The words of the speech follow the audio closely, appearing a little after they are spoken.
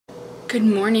Good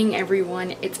morning,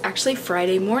 everyone. It's actually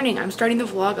Friday morning. I'm starting the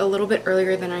vlog a little bit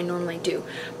earlier than I normally do.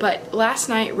 But last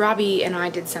night, Robbie and I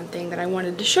did something that I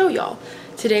wanted to show y'all.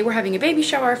 Today we're having a baby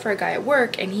shower for a guy at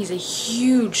work, and he's a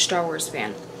huge Star Wars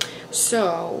fan.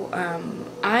 So,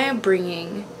 I am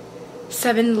bringing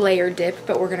 7-layer dip,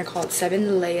 but we're gonna call it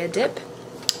 7-layer dip.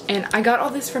 And I got all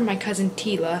this from my cousin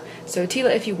Tila. So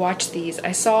Tila, if you watch these,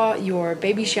 I saw your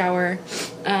baby shower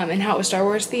and how it was Star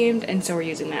Wars themed, and so we're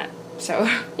using that. So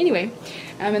anyway,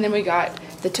 and then we got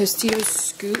the Tostitos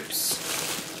scoops,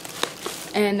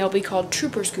 and they'll be called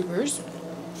Trooper Scoopers.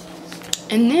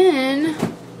 And then,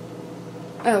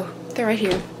 oh, they're right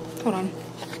here. Hold on.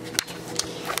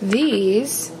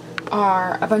 These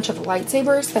are a bunch of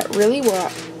lightsabers that really were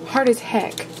hard as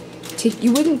heck.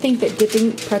 You wouldn't think that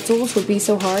dipping pretzels would be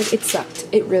so hard. It sucked.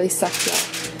 It really sucked, y'all.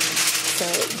 So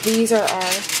these are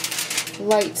our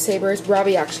lightsabers.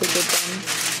 Robbie actually did them.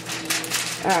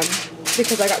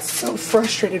 Because I got so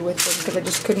frustrated with them because I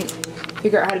just couldn't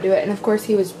figure out how to do it. And of course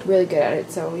he was really good at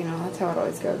it, so you know, that's how it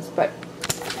always goes. But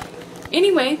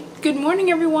anyway, good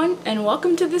morning everyone, and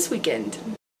welcome to this weekend.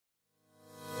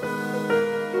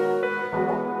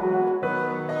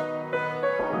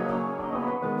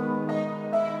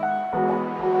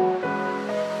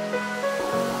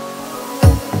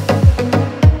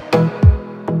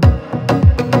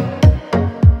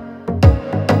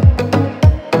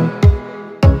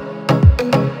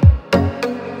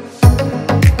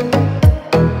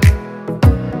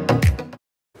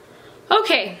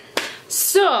 Okay,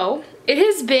 so it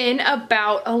has been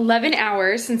about 11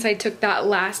 hours since I took that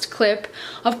last clip.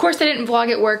 Of course I didn't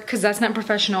vlog at work because that's not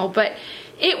professional, but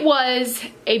it was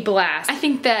a blast. I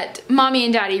think that mommy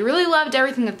and daddy really loved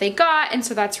everything that they got, and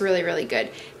so that's really, really good.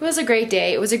 It was a great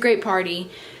day. It was a great party.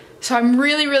 So I'm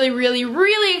really, really, really,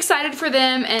 really excited for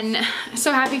them, and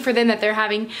so happy for them that they're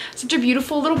having such a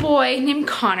beautiful little boy named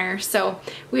Connor. So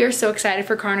we are so excited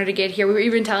for Connor to get here. We were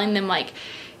even telling them, like,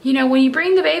 you know, when you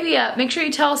bring the baby up, make sure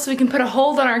you tell us so we can put a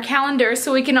hold on our calendar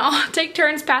so we can all take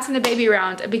turns passing the baby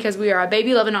around, because we are a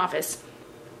baby-loving office.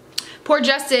 Poor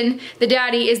Justin, the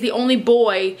daddy, is the only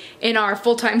boy in our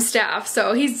full-time staff,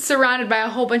 so he's surrounded by a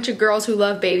whole bunch of girls who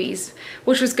love babies,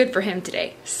 which was good for him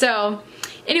today. So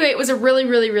anyway, it was a really,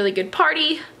 really, really good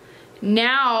party.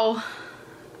 Now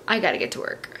I gotta get to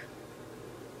work.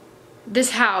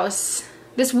 This house,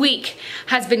 this week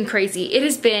has been crazy. It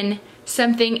has been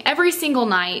something every single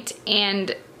night,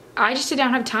 and I just did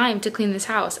not have time to clean this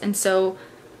house, and so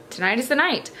tonight is the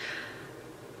night.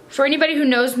 For anybody who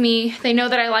knows me, they know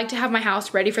that I like to have my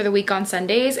house ready for the week on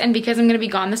Sundays, and because I'm going to be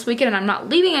gone this weekend and I'm not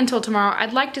leaving until tomorrow,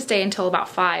 I'd like to stay until about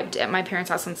 5 at my parents'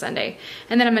 house on Sunday,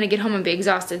 and then I'm going to get home and be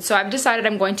exhausted. So I've decided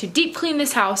I'm going to deep clean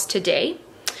this house today.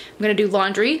 I'm going to do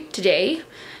laundry today.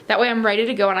 That way I'm ready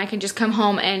to go and I can just come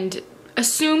home and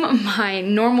assume my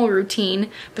normal routine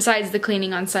besides the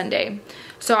cleaning on Sunday.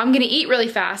 So I'm gonna eat really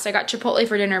fast. I got Chipotle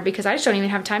for dinner because I just don't even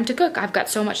have time to cook. I've got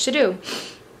so much to do.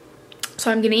 So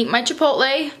I'm gonna eat my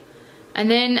Chipotle, and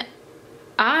then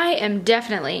I am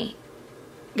definitely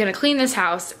gonna clean this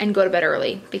house and go to bed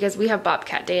early because we have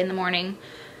Bobcat Day in the morning,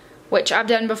 which I've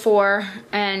done before,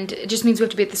 and it just means we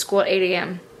have to be at the school at 8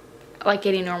 a.m. like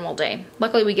any normal day.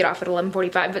 Luckily we get off at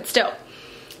 11:45, but still.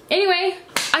 Anyway,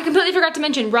 I completely forgot to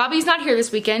mention, Robbie's not here this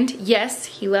weekend. Yes,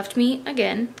 he left me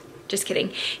again. Just kidding.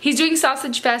 He's doing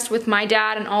Sausage Fest with my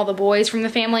dad and all the boys from the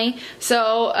family.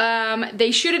 So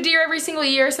they shoot a deer every single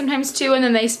year, sometimes two, and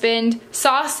then they spend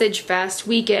Sausage Fest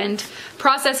weekend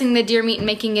processing the deer meat and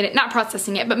making it, not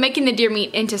processing it, but making the deer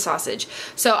meat into sausage.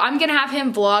 So I'm gonna have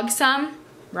him vlog some.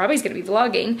 Robbie's gonna be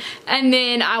vlogging, and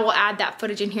then I will add that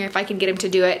footage in here if I can get him to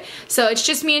do it. So it's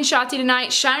just me and Schautzi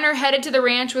tonight. Shiner headed to the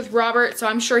ranch with Robert, so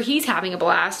I'm sure he's having a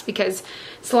blast because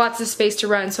it's lots of space to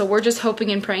run. So we're just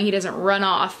hoping and praying he doesn't run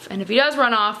off, and if he does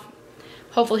run off,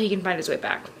 hopefully he can find his way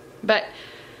back. But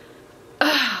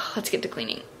let's get to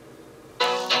cleaning.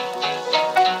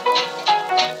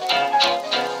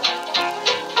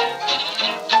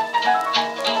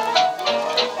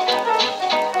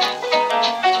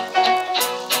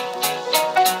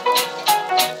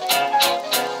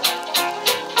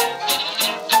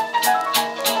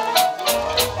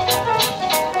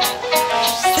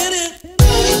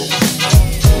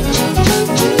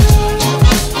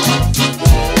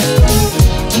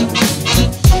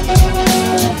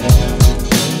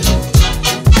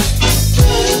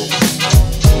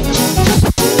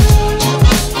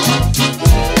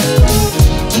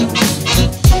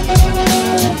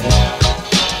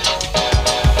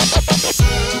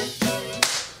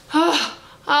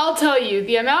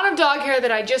 The amount of dog hair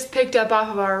that I just picked up off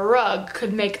of our rug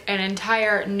could make an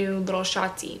entire new little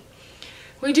Schautzi.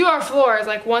 We do our floors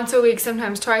like once a week,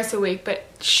 sometimes twice a week, but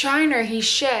Shiner, he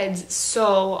sheds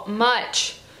so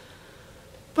much.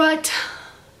 But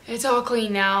it's all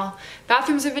clean now.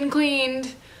 Bathrooms have been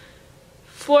cleaned.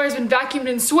 Floor has been vacuumed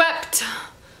and swept.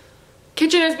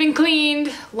 Kitchen has been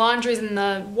cleaned. Laundry's in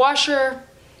the washer.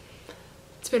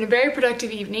 It's been a very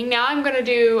productive evening. Now I'm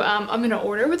gonna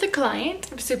order with a client.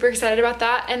 I'm super excited about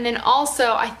that. And then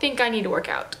also, I think I need to work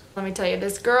out. Let me tell you,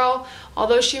 this girl,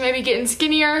 although she may be getting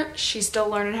skinnier, she's still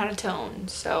learning how to tone.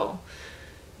 So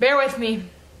bear with me.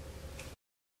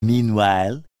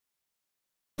 Meanwhile.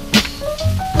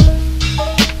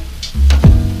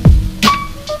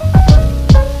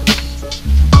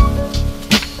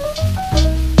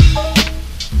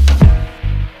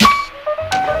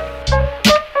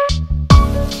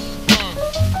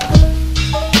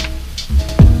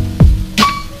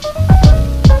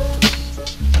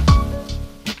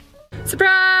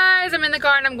 Surprise! I'm in the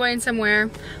car and I'm going somewhere.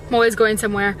 I'm always going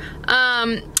somewhere.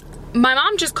 My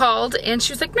mom just called and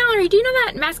she was like, Mallory, do you know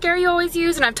that mascara you always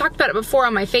use? And I've talked about it before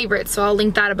on my favorites, so I'll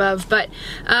link that above. But,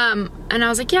 and I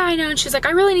was like, yeah, I know. And she's like, I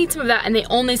really need some of that. And they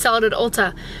only sell it at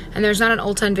Ulta. And there's not an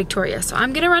Ulta in Victoria. So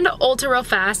I'm gonna run to Ulta real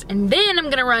fast. And then I'm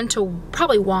gonna run to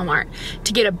probably Walmart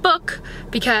to get a book,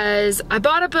 because I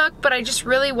bought a book, but I just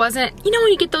really wasn't, you know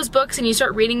when you get those books and you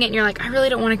start reading it and you're like, I really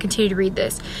don't want to continue to read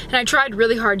this. And I tried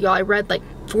really hard, y'all. I read like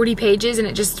 40 pages and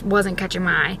it just wasn't catching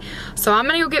my eye. So I'm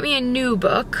gonna go get me a new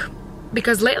book,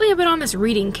 because lately I've been on this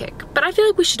reading kick. But I feel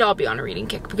like we should all be on a reading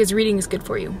kick, because reading is good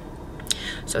for you.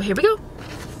 So here we go.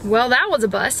 Well, that was a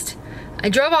bust. I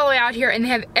drove all the way out here and they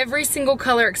have every single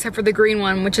color except for the green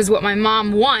one, which is what my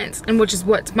mom wants and which is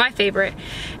what's my favorite,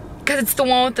 because it's the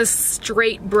one with the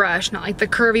straight brush, not like the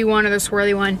curvy one or the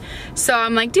swirly one. So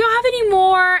I'm like, do you have any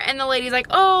more? And the lady's like,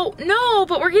 oh, no,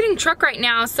 but we're getting truck right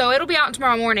now, so it'll be out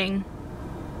tomorrow morning.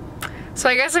 So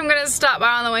I guess I'm gonna stop by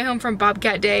on the way home from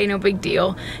Bobcat Day, no big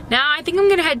deal. Now I think I'm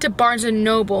gonna head to Barnes &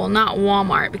 Noble, not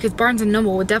Walmart, because Barnes &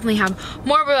 Noble would definitely have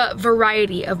more of a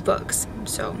variety of books.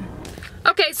 So,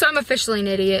 okay, so I'm officially an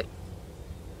idiot.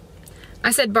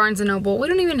 I said Barnes & Noble. We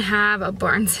don't even have a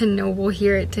Barnes & Noble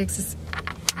here at Texas.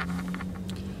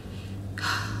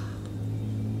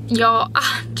 Y'all,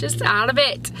 just out of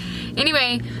it.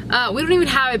 Anyway, we don't even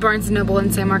have a Barnes & Noble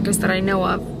in San Marcos that I know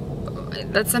of.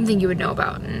 That's something you would know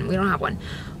about, and we don't have one.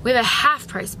 We have a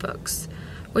half-price books,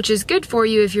 which is good for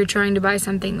you if you're trying to buy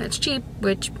something that's cheap,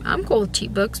 which I'm cool with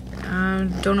cheap books.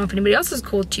 Don't know if anybody else is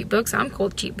cool with cheap books. I'm cool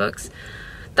with cheap books.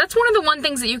 That's one of the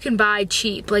things that you can buy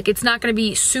cheap. Like, it's not going to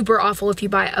be super awful if you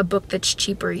buy a book that's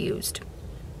cheap or used.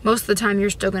 Most of the time, you're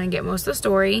still going to get most of the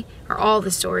story, or all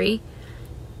the story.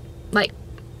 Like,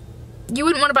 you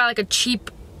wouldn't want to buy like a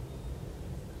cheap...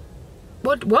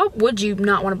 What would you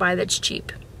not want to buy that's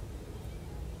cheap?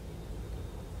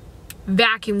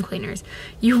 Vacuum cleaners.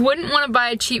 You wouldn't want to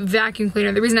buy a cheap vacuum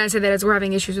cleaner. The reason I say that is we're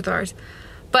having issues with ours.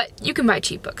 But you can buy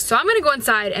cheap books. So I'm going to go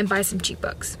inside and buy some cheap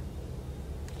books.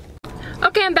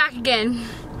 Okay, I'm back again.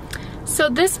 So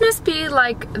this must be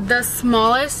like the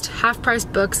smallest half-price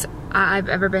books I've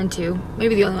ever been to.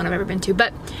 Maybe the only one I've ever been to.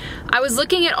 But I was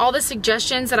looking at all the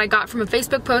suggestions that I got from a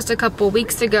Facebook post a couple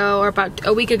weeks ago, or about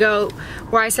a week ago,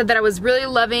 where I said that I was really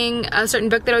loving a certain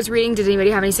book that I was reading. Did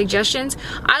anybody have any suggestions?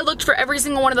 I looked for every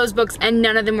single one of those books and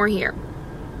none of them were here.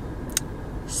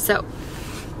 So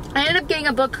I ended up getting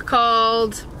a book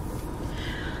called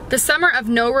The Summer of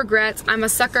No Regrets. I'm a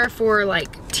sucker for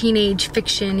like teenage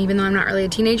fiction, even though I'm not really a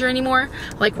teenager anymore.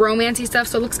 Like romancy stuff,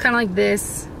 so it looks kind of like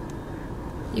this.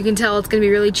 You can tell it's gonna be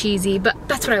really cheesy, but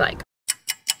that's what I like.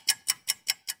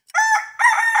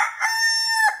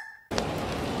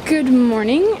 Good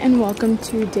morning and welcome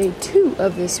to day 2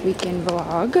 of this weekend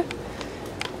vlog.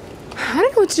 I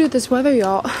don't know what to do with this weather,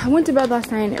 y'all. I went to bed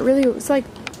last night and it was like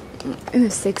in the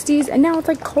 60s and now it's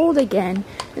like cold again.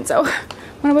 And so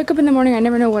when I wake up in the morning, I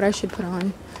never know what I should put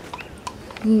on.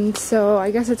 And so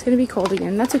I guess it's gonna be cold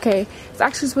again. That's okay. It's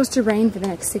actually supposed to rain for the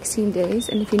next 16 days.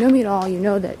 And if you know me at all, you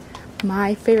know that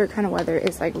my favorite kind of weather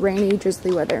is like rainy,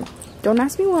 drizzly weather. Don't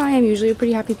ask me why. I'm usually a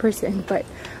pretty happy person, but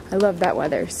I love that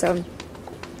weather. So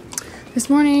this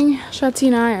morning, Schautzi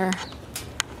and I are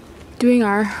doing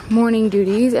our morning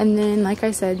duties, and then, like I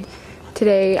said,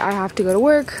 today I have to go to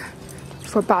work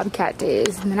for Bobcat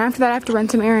days, and then after that I have to run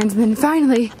some errands, and then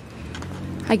finally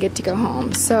I get to go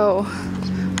home. So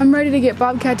I'm ready to get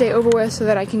Bobcat day over with so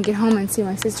that I can get home and see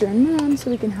my sister and mom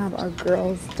so we can have our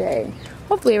girls' day.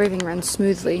 Hopefully everything runs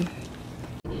smoothly.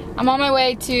 I'm on my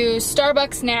way to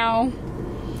Starbucks now.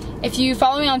 If you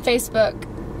follow me on Facebook,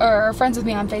 are friends with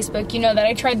me on Facebook, you know that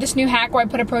I tried this new hack where I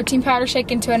put a protein powder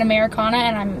shake into an Americana,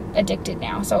 and I'm addicted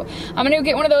now. So I'm gonna go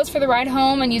get one of those for the ride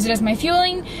home and use it as my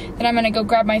fueling. Then I'm gonna go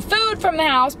grab my food from the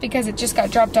house because it just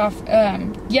got dropped off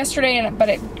yesterday, but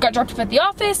it got dropped off at the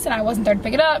office and I wasn't there to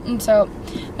pick it up. And so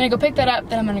I'm gonna go pick that up.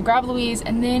 Then I'm gonna grab Louise,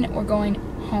 and then we're going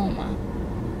home.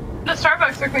 The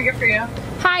Starbucks, what can we get for you?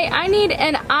 Hi, I need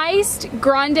an iced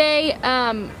grande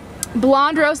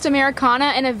blonde roast Americana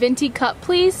and a venti cup,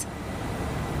 please.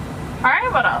 All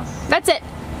right, what else? That's it.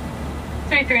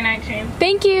 $23.19.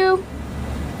 Thank you.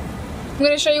 I'm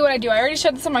gonna show you what I do. I already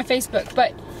showed this on my Facebook,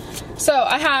 but so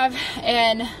I have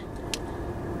an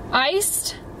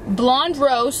iced blonde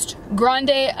roast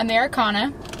grande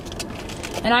Americana,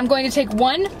 and I'm going to take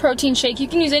one protein shake. You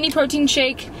can use any protein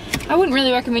shake. I wouldn't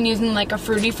really recommend using like a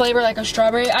fruity flavor like a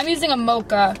strawberry. I'm using a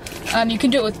mocha. You can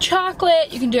do it with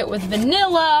chocolate, you can do it with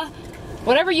vanilla,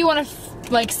 whatever you want to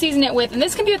like season it with, and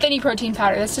this can be with any protein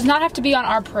powder. This does not have to be on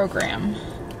our program.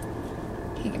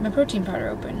 Can't get my protein powder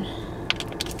open.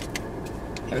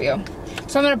 There we go.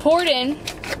 So I'm gonna pour it in,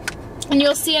 and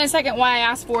you'll see in a second why I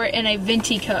asked for it in a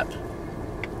venti cup.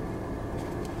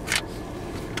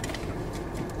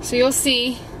 So you'll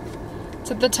see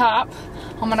it's at the top.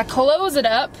 I'm gonna close it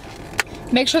up.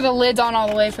 Make sure the lid's on all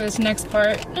the way for this next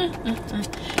part.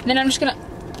 And then I'm just gonna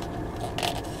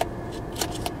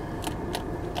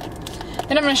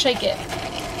shake it.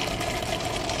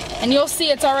 And you'll see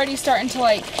it's already starting to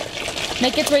like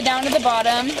make its way down to the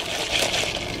bottom.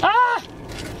 Ah!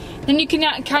 Then you can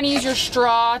kind of use your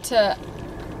straw to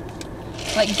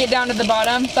like get down to the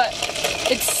bottom, but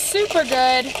it's super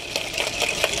good.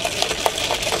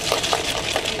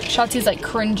 Schautzi's like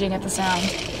cringing at the sound.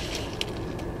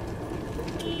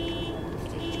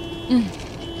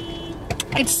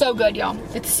 It's so good, y'all.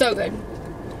 It's so good.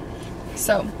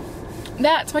 So,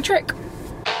 that's my trick.